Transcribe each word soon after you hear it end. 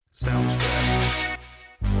Sounds good.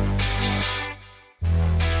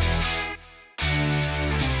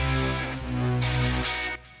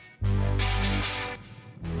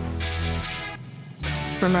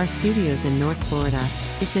 From our studios in North Florida,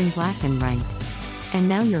 it's In Black and Right. And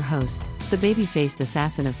now your host, the baby-faced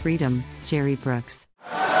assassin of freedom, Jerry Brooks.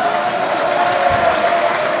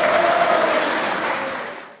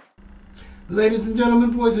 Ladies and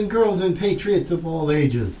gentlemen, boys and girls, and patriots of all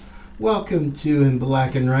ages, welcome to In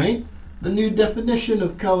Black and Right, the new definition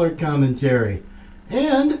of color commentary.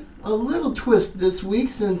 And a little twist this week,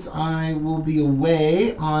 since I will be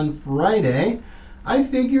away on Friday, I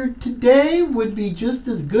figured today would be just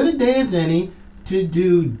as good a day as any to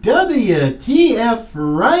do WTF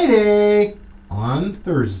Friday on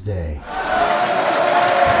Thursday.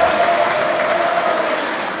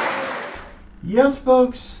 Yes,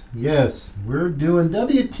 folks, yes, we're doing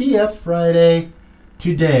WTF Friday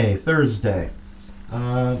today, Thursday.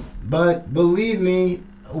 But believe me,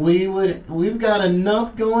 we've got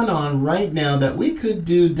enough going on right now that we could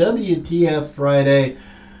do WTF Friday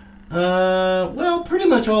pretty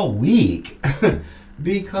much all week.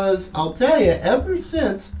 Because I'll tell you, ever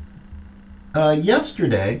since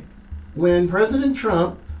yesterday, when President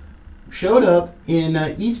Trump showed up in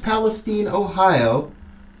East Palestine, Ohio,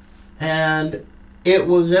 and it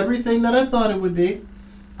was everything that I thought it would be.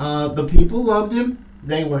 The people loved him.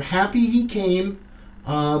 They were happy he came.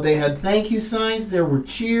 They had thank you signs. There were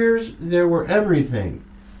cheers. There were everything.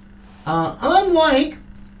 Unlike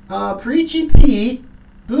Preachy Pete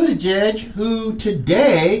Buttigieg, who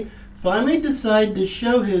today finally decided to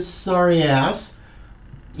show his sorry ass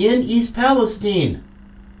in East Palestine.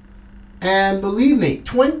 And believe me,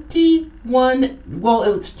 it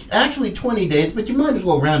was actually 20 days, but you might as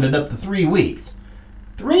well round it up to 3 weeks.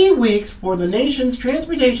 3 weeks for the nation's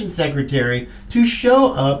transportation secretary to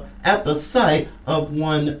show up at the site of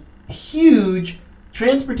one huge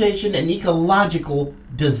transportation and ecological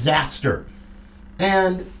disaster.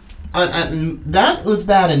 And that was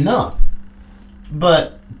bad enough.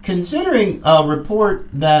 But considering a report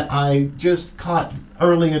that I just caught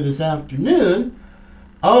earlier this afternoon,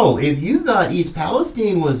 if you thought East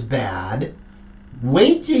Palestine was bad,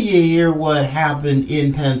 wait till you hear what happened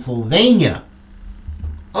in Pennsylvania.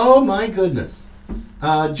 Oh my goodness.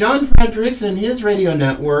 John Fredericks and his radio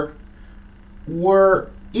network were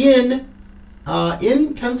in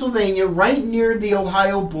Pennsylvania, right near the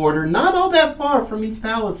Ohio border, not all that far from East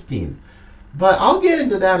Palestine. But I'll get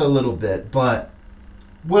into that a little bit. But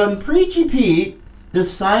when Preachy Pete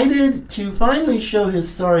decided to finally show his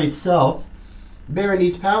sorry self there in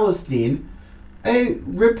East Palestine,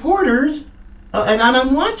 reporters, and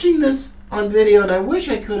I'm watching this on video, and I wish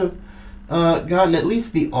I could have gotten at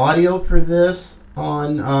least the audio for this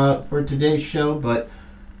for today's show, but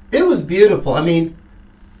it was beautiful. I mean,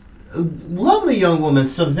 a lovely young woman,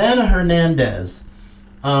 Savannah Hernandez,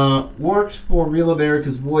 works for Real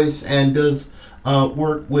America's Voice and does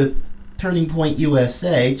work with Turning Point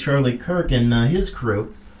USA, Charlie Kirk and his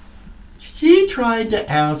crew. She tried to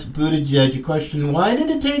ask Buttigieg a question: why did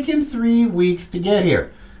it take him 3 weeks to get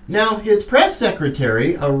here? Now, his press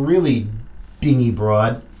secretary, a really dingy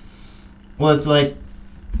broad, was like,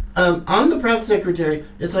 I'm the press secretary.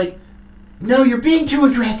 It's like, no, you're being too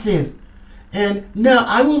aggressive. And no,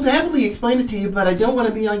 I will happily explain it to you, but I don't want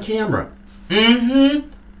to be on camera. A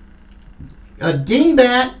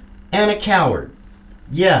dingbat and a coward.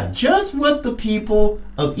 Yeah, just what the people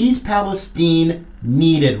of East Palestine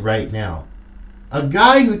needed right now. A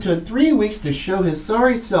guy who took 3 weeks to show his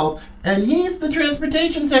sorry self, and he's the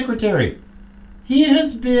transportation secretary. He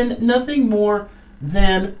has been nothing more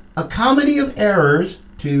than a comedy of errors,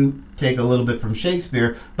 to take a little bit from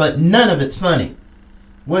Shakespeare, but none of it's funny.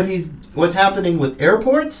 What's happening with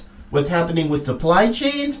airports, what's happening with supply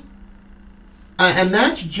chains, and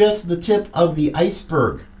that's just the tip of the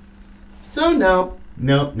iceberg. So no.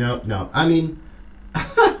 I mean,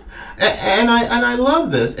 and I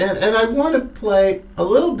love this, and I want to play a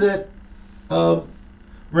little bit of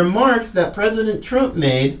remarks that President Trump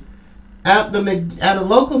made at a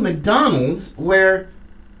local McDonald's, where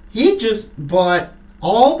he just bought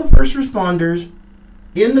all the first responders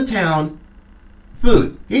in the town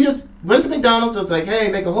food. He just went to McDonald's, so it's like,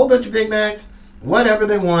 hey, make a whole bunch of Big Macs, whatever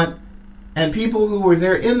they want, and people who were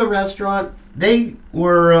there in the restaurant, they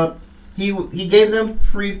were he gave them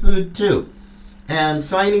free food too, and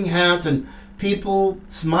signing hats and people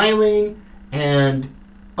smiling, and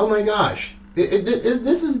oh my gosh,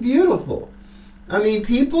 this is beautiful. I mean,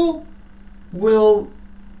 people will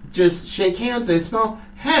just shake hands, they smile.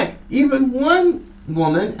 Heck, even one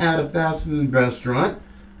woman at a fast food restaurant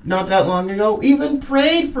not that long ago even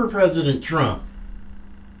prayed for President Trump.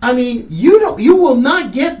 I mean, you will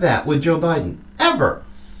not get that with Joe Biden, ever.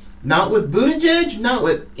 Not with Buttigieg, not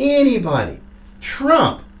with anybody.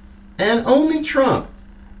 Trump, and only Trump.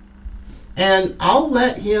 And I'll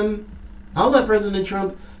let President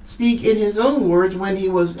Trump speak in his own words when he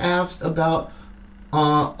was asked about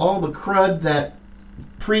all the crud that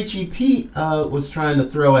Preachy Pete was trying to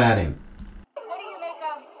throw at him. What do you make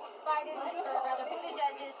of Biden, or rather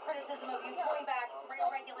Buttigieg's criticism of you pulling back rail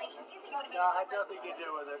regulations? Do you think it would be... No, it had nothing to do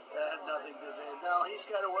with it. It had nothing to do. No, he's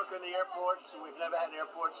got to work on the airports. We've never had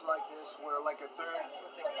airports like this. We're like a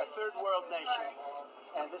third world nation.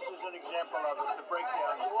 And this is an example of it, the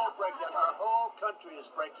breakdown. The whole breakdown. Our whole country is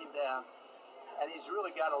breaking down. And he's really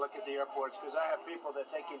got to look at the airports, because I have people that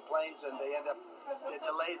are taking planes and they're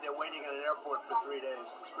delayed. They're waiting at an airport for 3 days.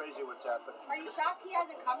 It's crazy what's happening. Are you shocked he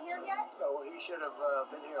hasn't come here yet? So he should have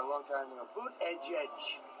been here a long time ago. Boot edge.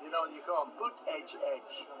 You know, you call him boot edge.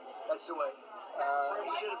 That's the way.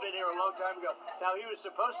 He should have been here a long time ago. Now, he was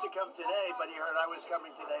supposed to come today, but he heard I was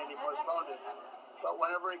coming today and he postponed it. But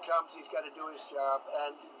whenever he comes, he's got to do his job.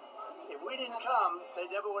 And if we didn't come, they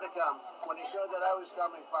never would have come. When he showed that I was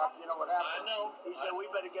coming, Pop, you know what happened? I know. He said, we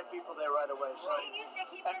better get people there right away. So,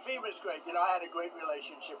 and FEMA's great. You know, I had a great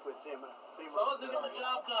relationship with FEMA. As long as they get the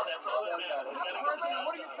job done, that's all that matters.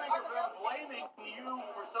 What do you think of them blaming you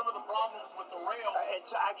for some of the problems with the rail?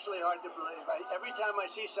 It's actually hard to believe. Every time I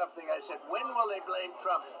see something, I said, when will they blame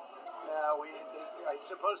Trump? I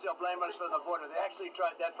suppose they'll blame us for the border. They actually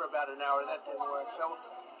tried that for about an hour. That didn't work. So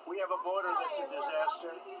we have a border that's a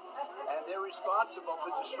disaster, and they're responsible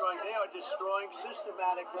for destroying. They are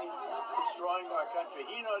systematically destroying our country.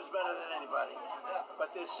 He knows better than anybody,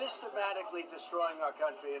 but they're systematically destroying our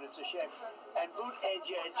country, and it's a shame. And Boot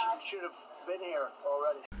Edge should have been here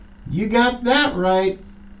already. You got that right.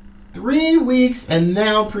 3 weeks, and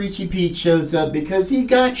now Preachy Pete shows up because he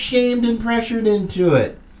got shamed and pressured into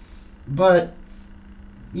it. But,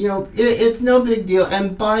 you know, it's no big deal.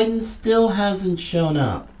 And Biden still hasn't shown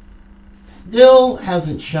up.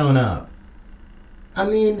 I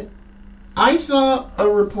mean, I saw a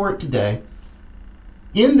report today.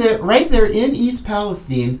 Right there in East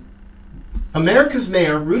Palestine, America's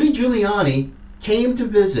mayor, Rudy Giuliani, came to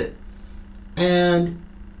visit. And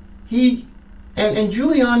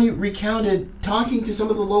Giuliani recounted talking to some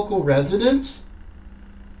of the local residents.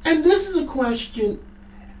 And this is a question...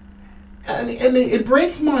 And it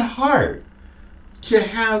breaks my heart to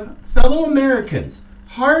have fellow Americans,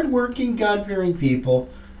 hardworking, God-fearing people,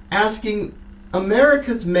 asking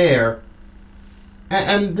America's mayor,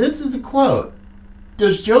 and this is a quote,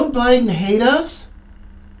 does Joe Biden hate us?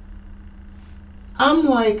 I'm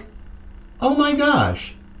like, oh my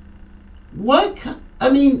gosh.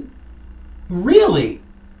 Really?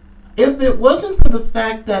 If it wasn't for the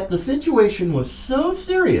fact that the situation was so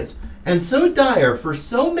serious and so dire for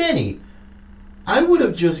so many, I would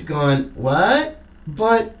have just gone, what?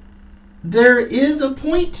 But there is a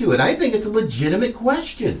point to it. I think it's a legitimate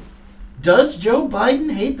question. Does Joe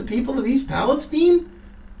Biden hate the people of East Palestine?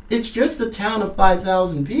 It's just a town of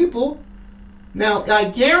 5,000 people. Now, I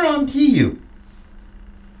guarantee you,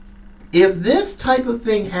 if this type of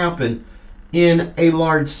thing happened in a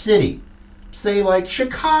large city, say like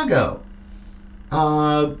Chicago,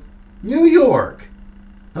 New York,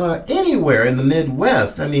 anywhere in the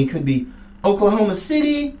Midwest, I mean, could be Oklahoma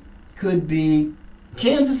City, could be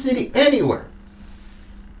Kansas City, anywhere.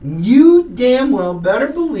 You damn well better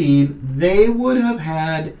believe they would have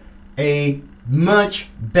had a much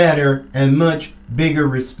better and much bigger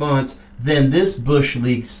response than this Bush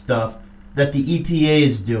League stuff that the EPA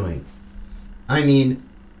is doing. I mean,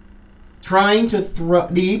 the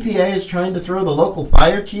EPA is trying to throw the local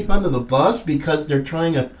fire chief under the bus because they're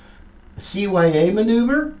trying a CYA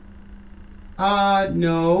maneuver?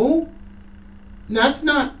 No. That's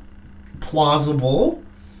not plausible.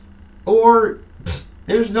 Or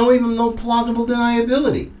there's no plausible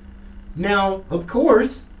deniability. Now, of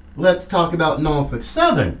course, let's talk about Norfolk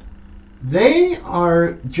Southern. They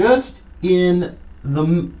are just right in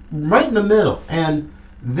the middle, and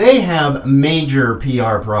they have major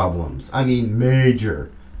PR problems. I mean,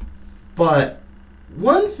 major. But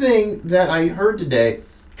one thing that I heard today,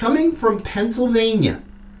 coming from Pennsylvania,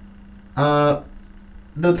 the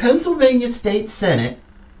Pennsylvania State Senate,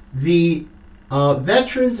 the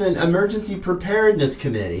Veterans and Emergency Preparedness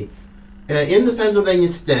Committee in the Pennsylvania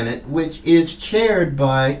Senate, which is chaired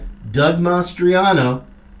by Doug Mastriano,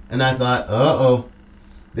 and I thought,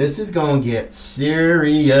 this is going to get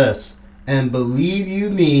serious. And believe you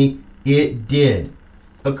me, it did.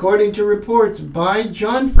 According to reports by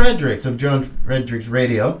John Fredericks of John Fredericks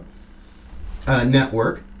Radio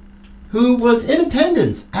Network, who was in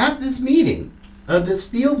attendance at this meeting, this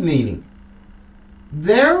field meeting,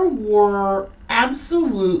 there were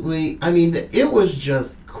absolutely, I mean, it was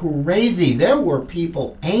just crazy. There were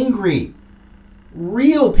people angry,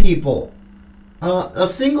 real people. A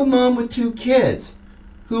single mom with 2 kids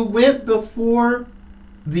who went before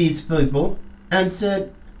these people and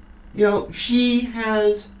said, you know, she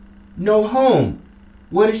has no home.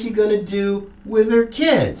 What is she going to do with her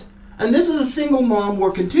kids? And this is a single mom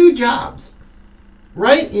working 2 jobs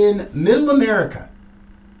right in middle America,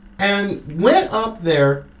 and went up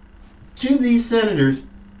there to these senators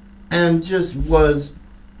and just was,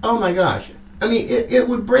 oh my gosh. I mean, it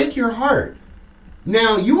would break your heart.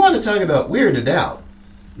 Now, you want to talk about weirded out.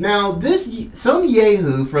 Now, some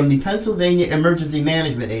yahoo from the Pennsylvania Emergency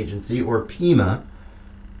Management Agency, or PEMA,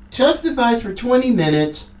 testifies for 20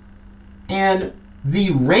 minutes, and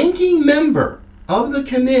the ranking member of the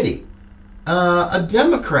committee, a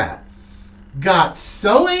Democrat, got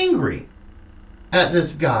so angry at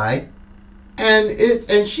this guy,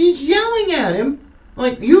 and she's yelling at him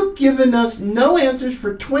like, you've given us no answers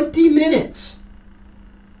for 20 minutes.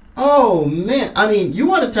 Oh man, I mean, you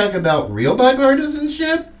want to talk about real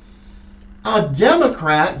bipartisanship? A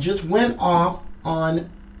Democrat just went off on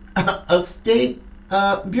a state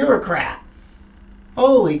bureaucrat.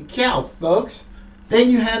 Holy cow, folks. Then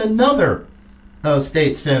you had another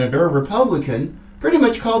state senator, a Republican, pretty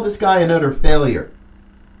much called this guy an utter failure.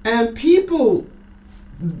 And people,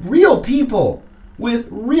 real people with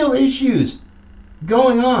real issues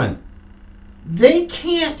going on, they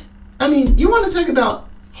can't, I mean, you want to talk about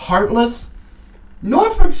heartless?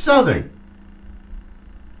 Norfolk Southern.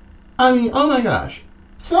 I mean, oh my gosh.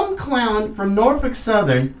 Some clown from Norfolk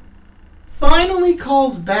Southern finally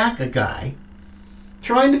calls back a guy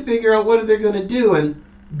trying to figure out what they're going to do, and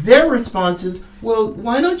their response is, well,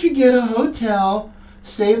 why don't you get a hotel,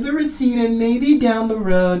 save the receipt, and maybe down the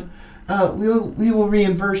road we will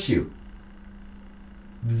reimburse you.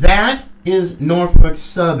 That is Norfolk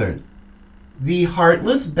Southern. The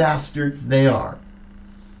heartless bastards they are.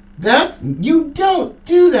 You don't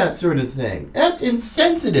do that sort of thing. That's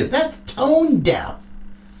insensitive. That's tone deaf.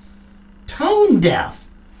 Tone deaf.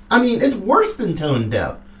 I mean, it's worse than tone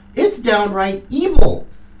deaf. It's downright evil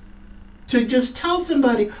to just tell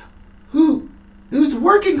somebody who's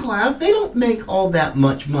working class, they don't make all that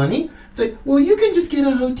much money. It's like, well, you can just get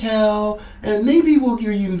a hotel and maybe we'll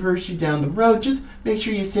reimburse you down the road. Just make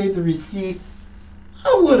sure you save the receipt.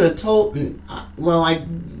 I would have told, well, I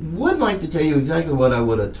would like to tell you exactly what I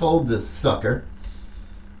would have told this sucker,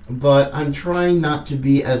 but I'm trying not to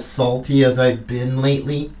be as salty as I've been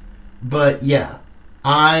lately. But yeah,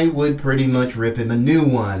 I would pretty much rip him a new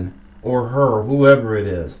one, or her, whoever it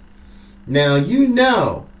is. Now, you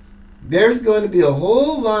know, there's going to be a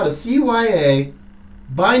whole lot of CYA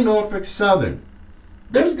by Norfolk Southern.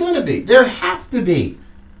 There's going to be. There have to be.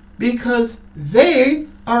 Because they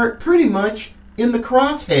are pretty much in the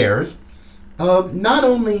crosshairs of not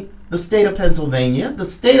only the state of Pennsylvania, the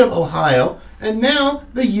state of Ohio, and now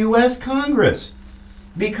the U.S. Congress.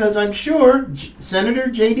 Because I'm sure Senator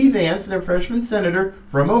J.D. Vance, their freshman senator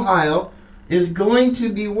from Ohio, is going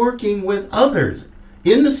to be working with others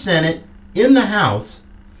in the Senate, in the House,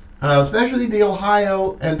 especially the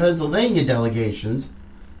Ohio and Pennsylvania delegations.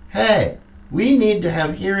 Hey, we need to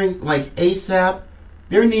have hearings like ASAP.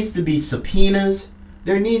 There needs to be subpoenas.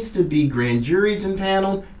 There needs to be grand juries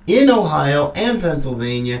impaneled in Ohio and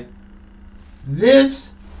Pennsylvania.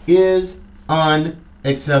 This is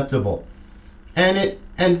unacceptable. And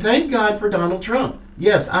thank God for Donald Trump.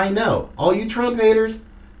 Yes, I know. All you Trump haters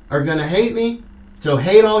are going to hate me, so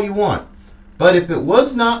hate all you want. But if it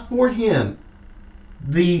was not for him,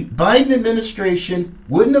 the Biden administration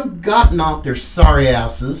wouldn't have gotten off their sorry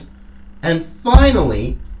asses and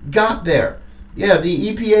finally got there. Yeah,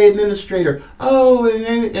 the EPA administrator,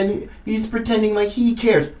 and he's pretending like he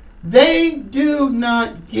cares. They do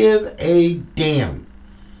not give a damn.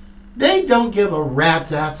 They don't give a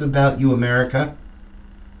rat's ass about you, America.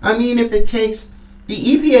 I mean, if it takes the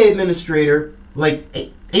EPA administrator like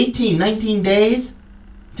 18, 19 days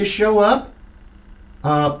to show up,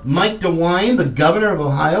 Mike DeWine, the governor of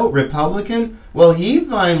Ohio, Republican, well, he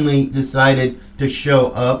finally decided to show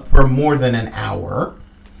up for more than an hour.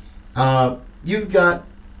 You've got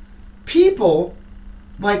people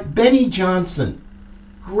like Benny Johnson,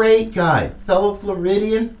 great guy, fellow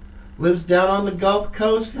Floridian, lives down on the Gulf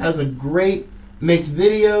Coast, makes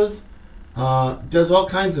videos, does all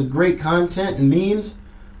kinds of great content and memes.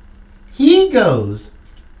 He goes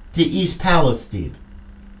to East Palestine,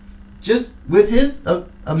 just with his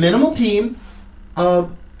a minimal team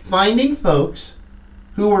of finding folks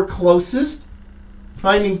who were closest,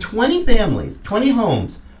 finding 20 families, 20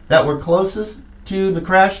 homes that were closest to the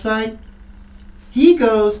crash site, he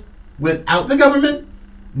goes without the government,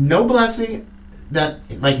 no blessing, that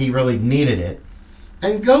like he really needed it,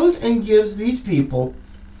 and goes and gives these people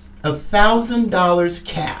 $1,000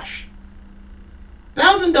 cash.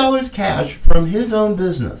 $1,000 cash from his own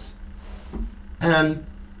business. And,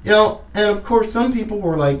 and of course some people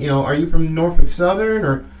were like, are you from Norfolk Southern?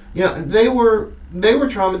 Or, they were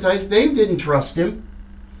traumatized. They didn't trust him.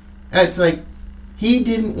 It's like, he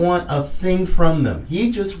didn't want a thing from them.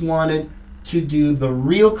 He just wanted to do the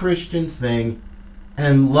real Christian thing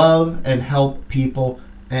and love and help people.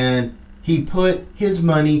 And he put his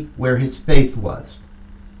money where his faith was.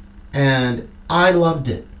 And I loved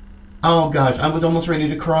it. Oh gosh, I was almost ready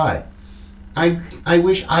to cry. I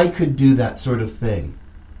wish I could do that sort of thing.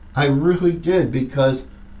 I really did, because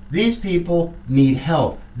these people need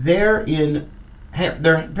help. They're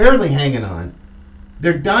barely hanging on.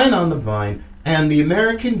 They're dying on the vine, and the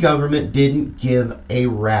American government didn't give a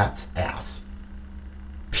rat's ass.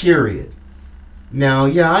 Period. Now,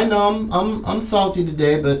 yeah, I know I'm salty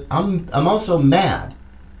today, but I'm also mad.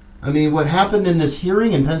 I mean, what happened in this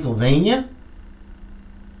hearing in Pennsylvania?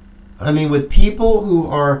 I mean, with people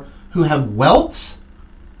who have welts,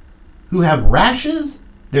 who have rashes,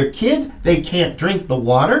 their kids, they can't drink the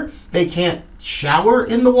water, they can't shower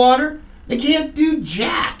in the water, they can't do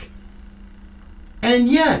jack. And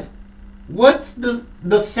yet, what's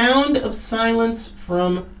the sound of silence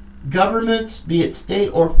from governments, be it state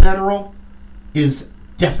or federal, is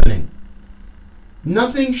deafening.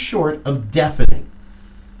 Nothing short of deafening.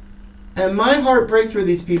 And my heart breaks for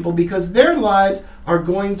these people, because their lives are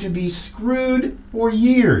going to be screwed for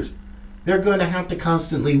years. They're going to have to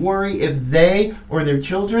constantly worry if they or their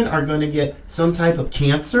children are going to get some type of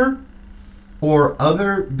cancer or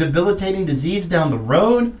other debilitating disease down the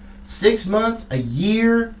road. 6 months, a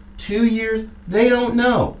year, 2 years, they don't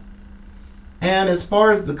know. And as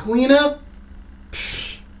far as the cleanup,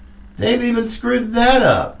 they've even screwed that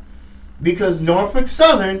up, because Norfolk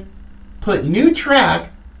Southern put new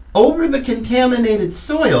track over the contaminated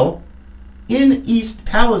soil in East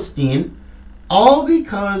Palestine, all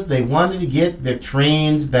because they wanted to get their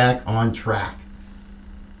trains back on track.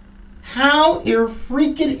 How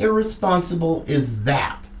freaking irresponsible is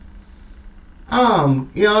that? And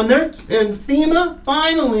FEMA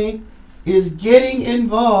finally is getting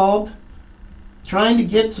involved, trying to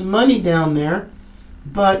get some money down there.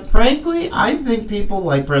 But frankly, I think people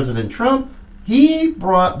like President Trump, he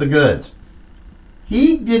brought the goods.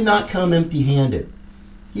 He did not come empty-handed.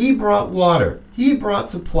 He brought water. He brought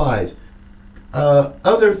supplies,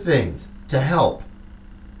 other things to help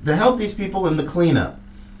these people in the cleanup.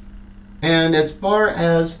 And as far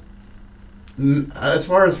as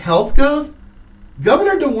health goes,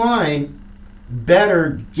 Governor DeWine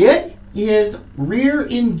better get his rear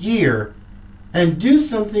in gear and do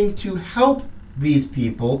something to help these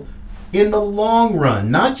people in the long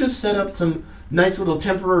run, not just set up some nice little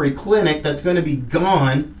temporary clinic that's going to be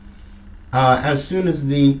gone as soon as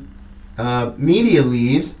the media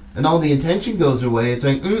leaves and all the attention goes away. It's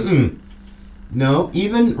like, no,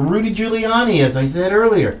 even Rudy Giuliani, as I said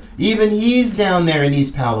earlier, even he's down there in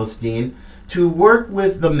East Palestine to work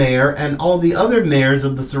with the mayor and all the other mayors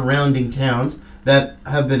of the surrounding towns that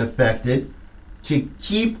have been affected to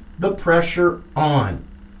keep the pressure on.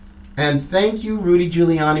 And thank you, Rudy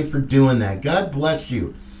Giuliani, for doing that. God bless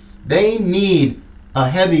you. They need a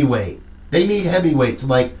heavyweight. They need heavyweights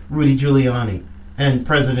like Rudy Giuliani and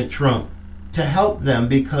President Trump to help them,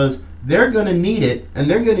 because they're going to need it, and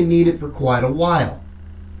they're going to need it for quite a while.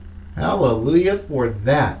 Hallelujah for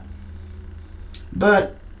that.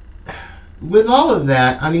 But with all of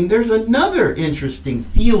that, I mean, there's another interesting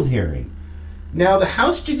field hearing. Now, the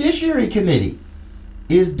House Judiciary Committee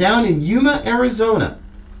is down in Yuma, Arizona,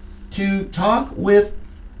 to talk with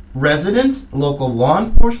residents, local law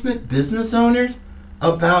enforcement, business owners,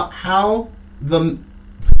 about how the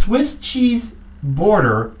Swiss cheese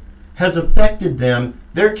border has affected them,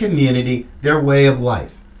 their community, their way of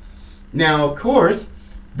life. Now, of course,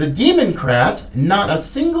 the Democrats, not a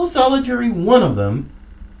single solitary one of them,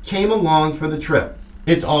 came along for the trip.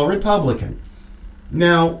 It's all Republican.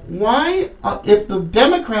 Now, why, if the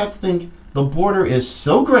Democrats think the border is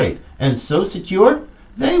so great and so secure,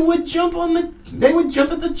 they would jump at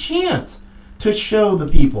the chance to show the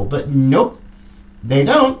people. But nope, they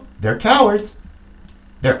don't. They're cowards.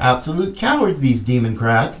 They're absolute cowards, these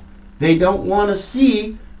Democrats. They don't want to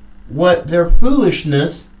see what their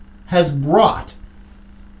foolishness has brought.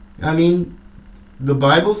 I mean, the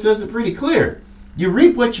Bible says it pretty clear. You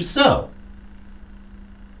reap what you sow.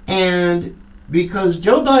 And because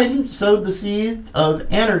Joe Biden sowed the seeds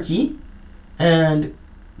of anarchy and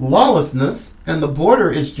lawlessness and the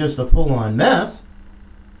border is just a full-on mess,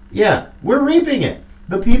 yeah, we're reaping it.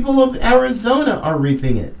 The people of Arizona are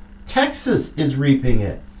reaping it. Texas is reaping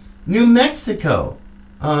it. New Mexico,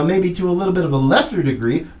 maybe to a little bit of a lesser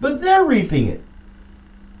degree, but they're reaping it.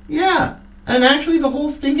 Yeah, and actually the whole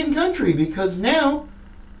stinking country, because now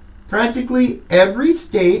practically every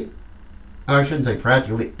state, or I shouldn't say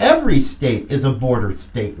practically, every state is a border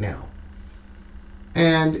state now.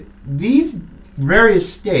 And these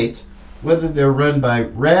various states, whether they're run by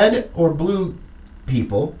red or blue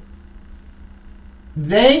people,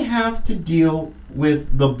 they have to deal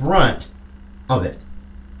with the brunt of it.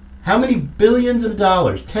 How many billions of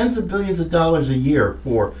dollars, tens of billions of dollars a year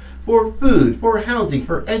for food, for housing,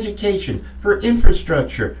 for education, for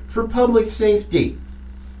infrastructure, for public safety?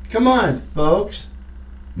 Come on, folks.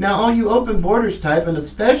 Now, all you open borders type, and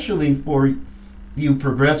especially for you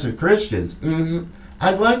progressive Christians,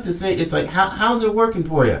 I'd like to say, it's like, how's it working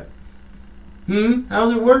for you?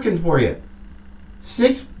 How's it working for you?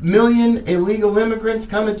 6 million illegal immigrants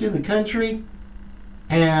coming to the country,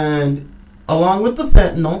 and along with the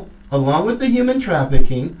fentanyl, along with the human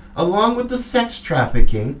trafficking, along with the sex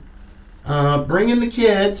trafficking, bringing the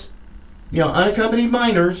kids, unaccompanied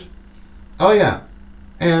minors. Oh, yeah.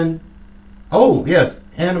 And, oh, yes.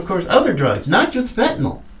 And, of course, other drugs, not just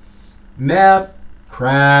fentanyl. Meth,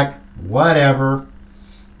 crack, whatever,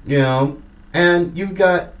 And you've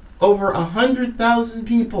got over 100,000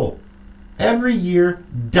 people every year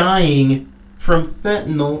dying from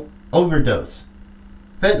fentanyl overdose,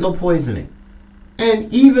 fentanyl poisoning.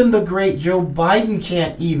 And even the great Joe Biden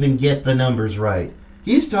can't even get the numbers right.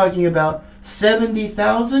 He's talking about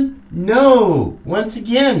 70,000? No! Once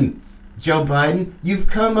again, Joe Biden, you've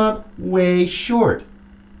come up way short.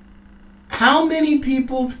 How many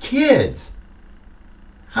people's kids?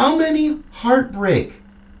 How many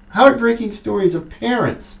heartbreaking stories of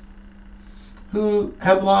parents who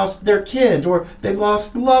have lost their kids or they've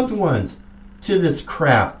lost loved ones to this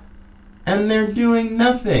crap, and they're doing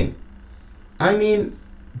nothing? I mean,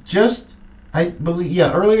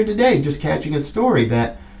 earlier today, just catching a story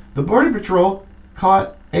that the Border Patrol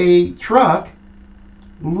caught a truck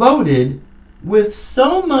loaded with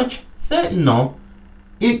so much fentanyl,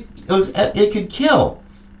 it could kill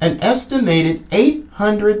an estimated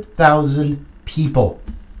 800,000 people.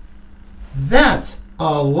 That's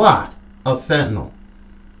a lot of fentanyl.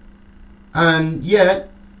 And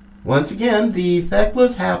yet, once again, the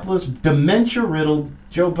feckless, hapless, dementia-riddled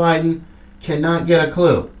Joe Biden cannot get a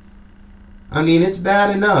clue. I mean, it's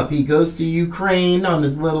bad enough. He goes to Ukraine on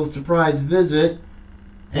his little surprise visit,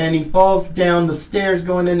 and he falls down the stairs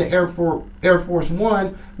going into Air Force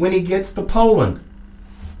One when he gets to Poland.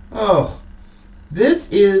 Oh,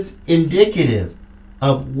 this is indicative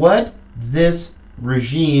of what this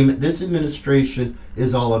regime, this administration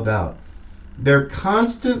is all about. They're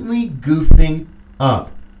constantly goofing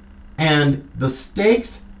up, and the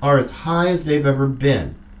stakes are as high as they've ever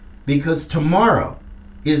been, because tomorrow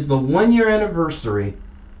is the 1-year anniversary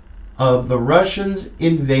of the Russians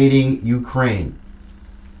invading Ukraine.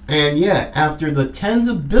 And yet, after the tens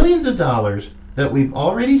of billions of dollars that we've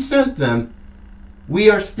already sent them, we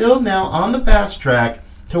are still now on the fast track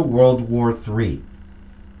to World War III.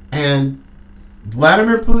 And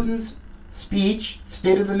Vladimir Putin's speech,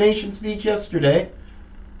 State of the Nation speech yesterday,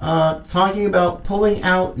 talking about pulling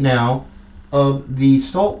out now of the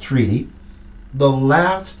SALT Treaty, the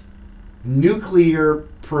last nuclear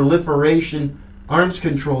proliferation arms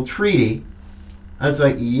control treaty. I was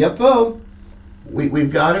like, yep-o,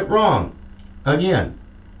 we've got it wrong. Again,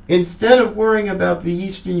 instead of worrying about the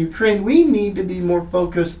eastern Ukraine, we need to be more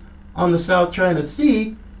focused on the South China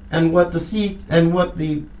Sea and what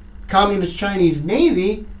the Communist Chinese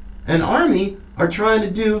Navy and Army are trying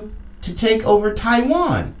to do to take over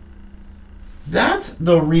Taiwan. That's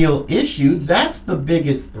the real issue. That's the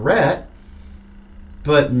biggest threat.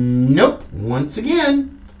 But nope, once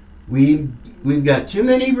again, we've got too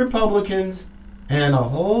many Republicans and a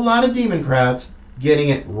whole lot of Democrats getting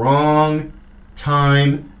it wrong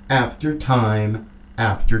time after time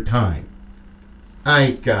after time.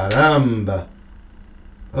 Ay caramba.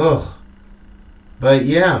 Ugh. But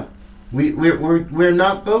yeah, we're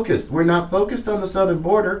not focused. We're not focused on the southern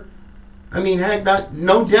border. I mean, heck,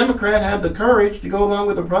 no Democrat had the courage to go along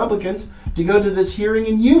with Republicans to go to this hearing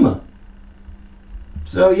in Yuma.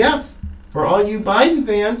 So yes, for all you Biden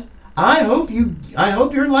fans, I hope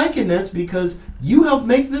you're liking this, because you helped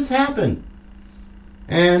make this happen.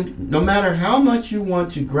 And no matter how much you want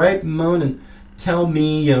to gripe and moan and tell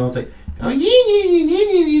me, it's like, oh,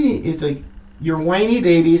 it's like, you're whiny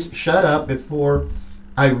babies, shut up before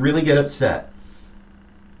I really get upset.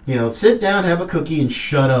 Sit down, have a cookie, and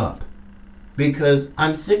shut up. Because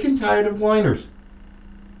I'm sick and tired of whiners.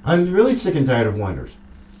 I'm really sick and tired of whiners.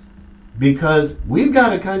 Because we've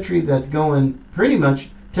got a country that's going pretty much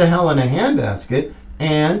to hell in a handbasket,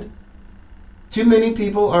 and too many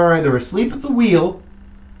people are either asleep at the wheel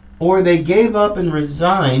or they gave up and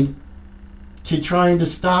resigned to trying to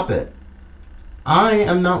stop it. I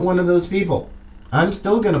am not one of those people. I'm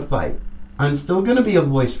still going to fight. I'm still going to be a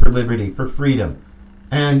voice for liberty, for freedom.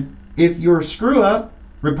 And if you're a screw up,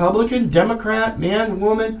 Republican, Democrat, man,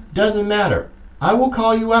 woman, doesn't matter. I will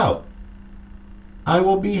call you out. I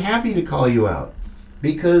will be happy to call you out.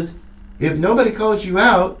 Because if nobody calls you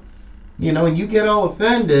out, and you get all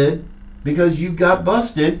offended because you got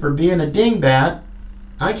busted for being a dingbat,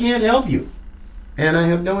 I can't help you. And I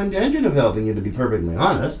have no intention of helping you, to be perfectly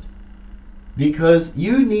honest. Because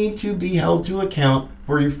you need to be held to account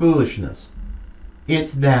for your foolishness.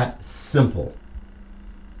 It's that simple.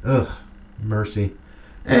 Ugh, mercy.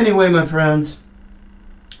 Anyway, my friends,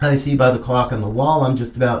 I see by the clock on the wall I'm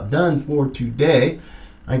just about done for today.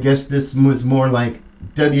 I guess this was more like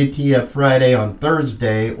WTF Friday on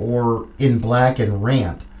Thursday or In Black and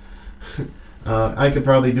Rant. I could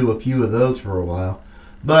probably do a few of those for a while.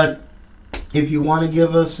 But if you want to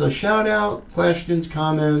give us a shout out, questions,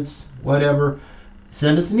 comments, whatever,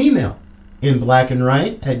 send us an email,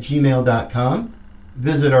 inblackandright@gmail.com.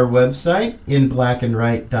 Visit our website,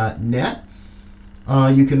 inblackandright.net.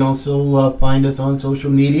 You can also find us on social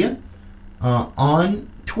media, on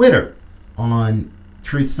Twitter, on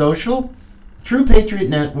Truth Social, True Patriot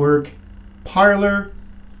Network, Parler,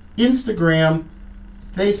 Instagram,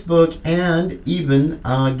 Facebook, and even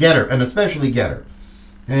Getter, and especially Getter.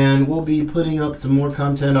 And we'll be putting up some more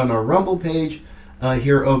content on our Rumble page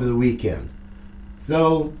here over the weekend.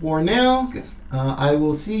 So for now, I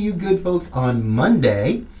will see you good folks on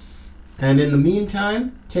Monday. And in the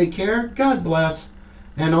meantime, take care, God bless,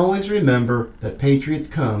 and always remember that patriots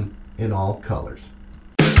come in all colors.